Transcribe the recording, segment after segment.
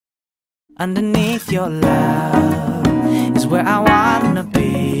Underneath your love is where I wanna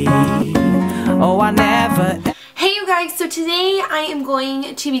be. Oh, I never. Hey you guys, so today I am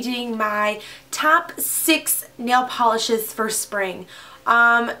going to be doing my top 6 nail polishes for spring.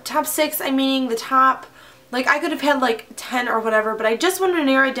 Top 6, I'm meaning the top, like I could have had like 10 or whatever, but I just wanted to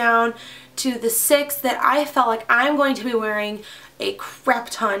narrow it down to the 6 that I felt like I'm going to be wearing a crap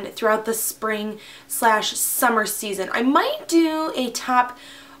ton throughout the spring / summer season. I might do a top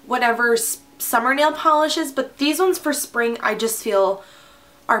whatever summer nail polishes, but these ones for spring I just feel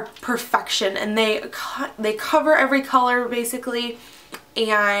are perfection, and they cover every color basically,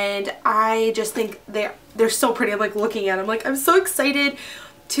 and I just think they're so pretty. I'm like looking at them, like I'm so excited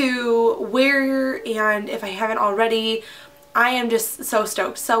to wear, and if I haven't already, I am just so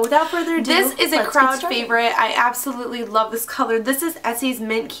stoked. So without further ado, this is a crowd favorite. I absolutely love this color. This is Essie's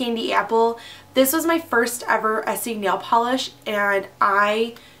Mint Candy Apple. This was my first ever Essie nail polish, and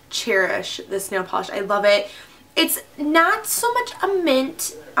I cherish this nail polish. I love it. It's not so much a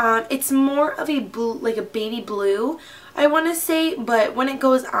mint, it's more of a blue, like a baby blue, I want to say, but when it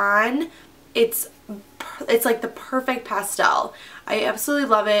goes on, it's like the perfect pastel. I absolutely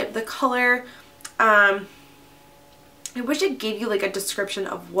love it. The color, I wish it gave you like a description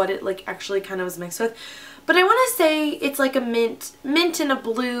of what it like actually kind of was mixed with, but I want to say it's like a mint and a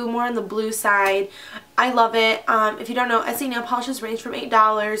blue, more on the blue side. I love it. If you don't know, Essie nail polishes range from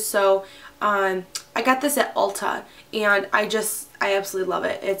 $8, so I got this at Ulta, and I absolutely love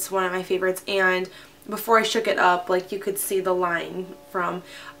it. It's one of my favorites, and before I shook it up, like you could see the line from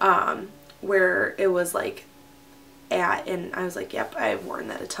where it was like at, and I was like, yep, I've worn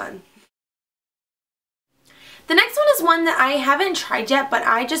that a ton. The next one is one that I haven't tried yet, but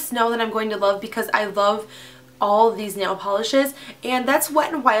I just know that I'm going to love because I love all of these nail polishes, and that's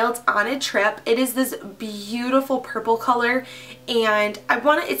Wet n Wild's On a Trip. It is this beautiful purple color, and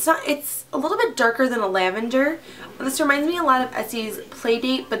it's a little bit darker than a lavender. This reminds me a lot of Essie's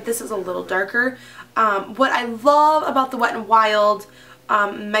Playdate, but this is a little darker. What I love about the Wet n Wild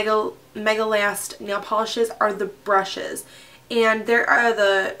Mega Last nail polishes are the brushes, and there are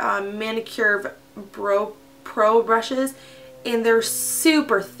the Manicure Pro brushes, and they're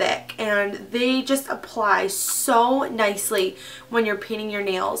super thick, and they just apply so nicely when you're painting your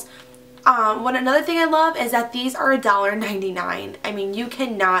nails. Another thing I love is that these are $1.99. I mean, you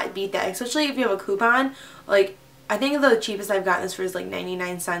cannot beat that, especially if you have a coupon. Like, I think the cheapest I've gotten this for is like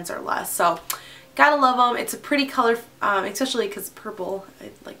 99 cents or less, so gotta love them. It's a pretty color, especially because purple. I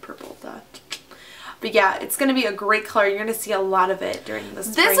like purple, duh. But yeah, it's going to be a great color. You're going to see a lot of it during the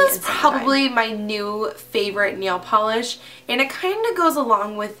spring. This is probably my new favorite nail polish, and it kind of goes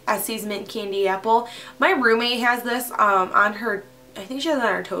along with Essie's Mint Candy Apple. My roommate has this on her, I think she has it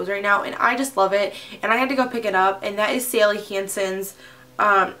on her toes right now, and I just love it, and I had to go pick it up, and that is Sally Hansen's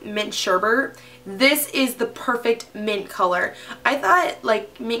Mint Sherbet. This is the perfect mint color. I thought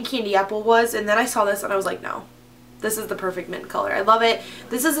like Mint Candy Apple was, and then I saw this and I was like, no. This is the perfect mint color. I love it.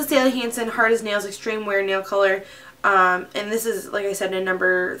 This is a Sally Hansen Hard as Nails Extreme Wear nail color. And this is, like I said, in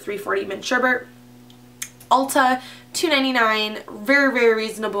number 340 Mint Sherbet. Ulta, $2.99. Very, very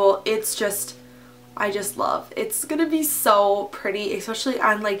reasonable. It's just, I just love. It's going to be so pretty, especially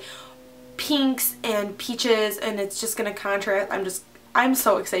on like pinks and peaches, and it's just going to contrast. I'm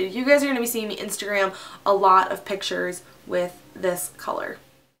so excited. You guys are going to be seeing me Instagram a lot of pictures with this color.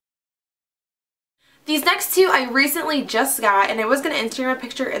 These next two I recently just got, and I was going to Instagram a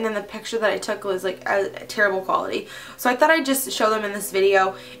picture, and then the picture that I took was like a terrible quality. So I thought I'd just show them in this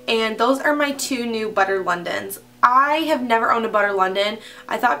video, and those are my two new Butter Londons. I have never owned a Butter London.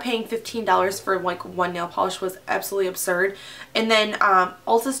 I thought paying $15 for like one nail polish was absolutely absurd. And then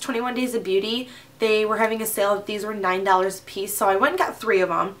Ulta's 21 Days of Beauty, they were having a sale. These were $9 a piece, so I went and got 3 of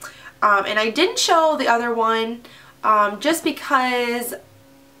them. And I didn't show the other one just because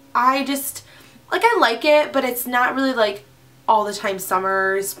I like it, but it's not really like all the time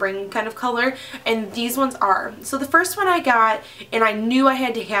summer, spring kind of color, and these ones are. So the first one I got, and I knew I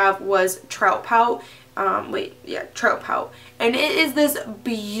had to have, was Trout Pout. Trout Pout. And it is this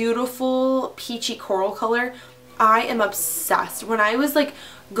beautiful peachy coral color. I am obsessed. When I was like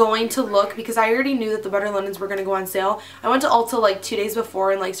going to look, because I already knew that the Butter Londons were going to go on sale, I went to Ulta like 2 days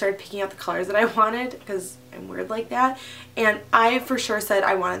before and like started picking out the colors that I wanted, because I'm weird like that, and I for sure said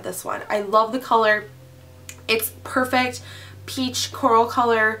I wanted this one. I love the color. It's perfect peach coral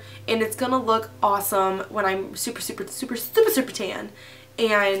color, and it's gonna look awesome when I'm super tan.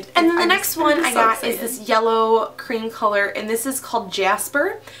 And then the next one I got is this yellow cream color, and this is called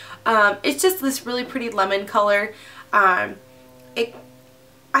Jasper. It's just this really pretty lemon color. I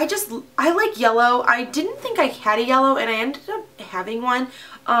like yellow. I didn't think I had a yellow, and I ended up having one.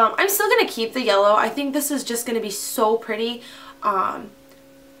 I'm still going to keep the yellow. I think this is just going to be so pretty.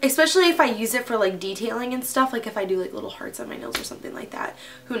 Especially if I use it for like detailing and stuff, like if I do like little hearts on my nails or something like that,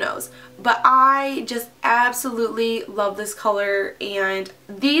 who knows. But I just absolutely love this color, and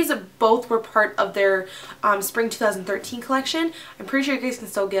these both were part of their spring 2013 collection. I'm pretty sure you guys can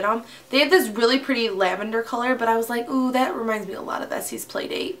still get them. They have this really pretty lavender color, but I was like, ooh, that reminds me a lot of Essie's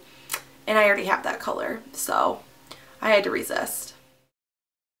Playdate, and I already have that color, so I had to resist.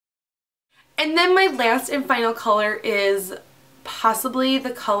 And then my last and final color is possibly the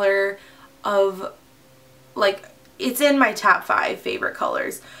color of, like, it's in my top 5 favorite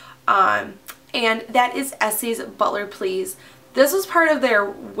colors, and that is Essie's Butler Please. This was part of their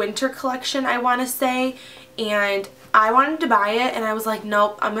winter collection, I want to say, and I wanted to buy it, and I was like,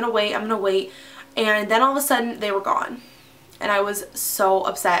 nope, I'm gonna wait, and then all of a sudden they were gone, and I was so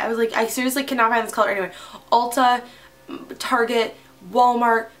upset. I was like, I seriously cannot find this color anywhere. Ulta, Target,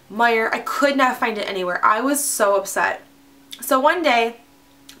 Walmart, Meijer, I could not find it anywhere. I was so upset. So one day,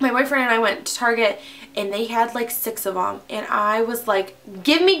 my boyfriend and I went to Target, and they had like 6 of them, and I was like,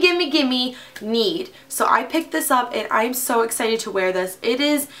 give me, need. So I picked this up, and I'm so excited to wear this. It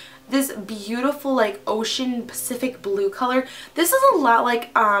is this beautiful like ocean Pacific blue color. This is a lot like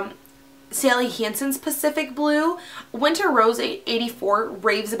Sally Hansen's Pacific Blue. Winter Rose 84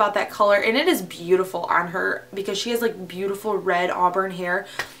 raves about that color, and it is beautiful on her because she has like beautiful red auburn hair.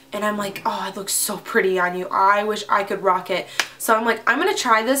 And I'm like, oh, it looks so pretty on you. I wish I could rock it. So I'm like, I'm going to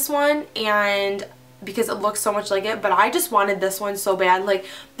try this one, and because it looks so much like it, but I just wanted this one so bad. Like,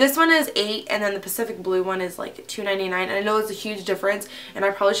 this one is $8, and then the Pacific Blue one is like $2.99. And I know it's a huge difference, and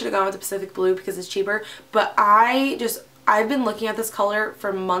I probably should have gone with the Pacific Blue because it's cheaper. But I've been looking at this color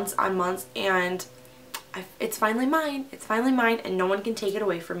for months on months, and it's finally mine. It's finally mine, and no one can take it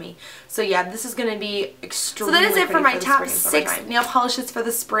away from me. So yeah, this is going to be extremely pretty. So that is it for my top 6 nail polishes for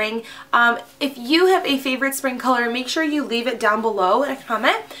the spring. If you have a favorite spring color, make sure you leave it down below in a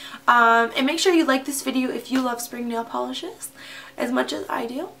comment. And make sure you like this video if you love spring nail polishes as much as I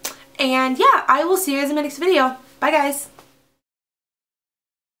do. And yeah, I will see you guys in my next video. Bye guys.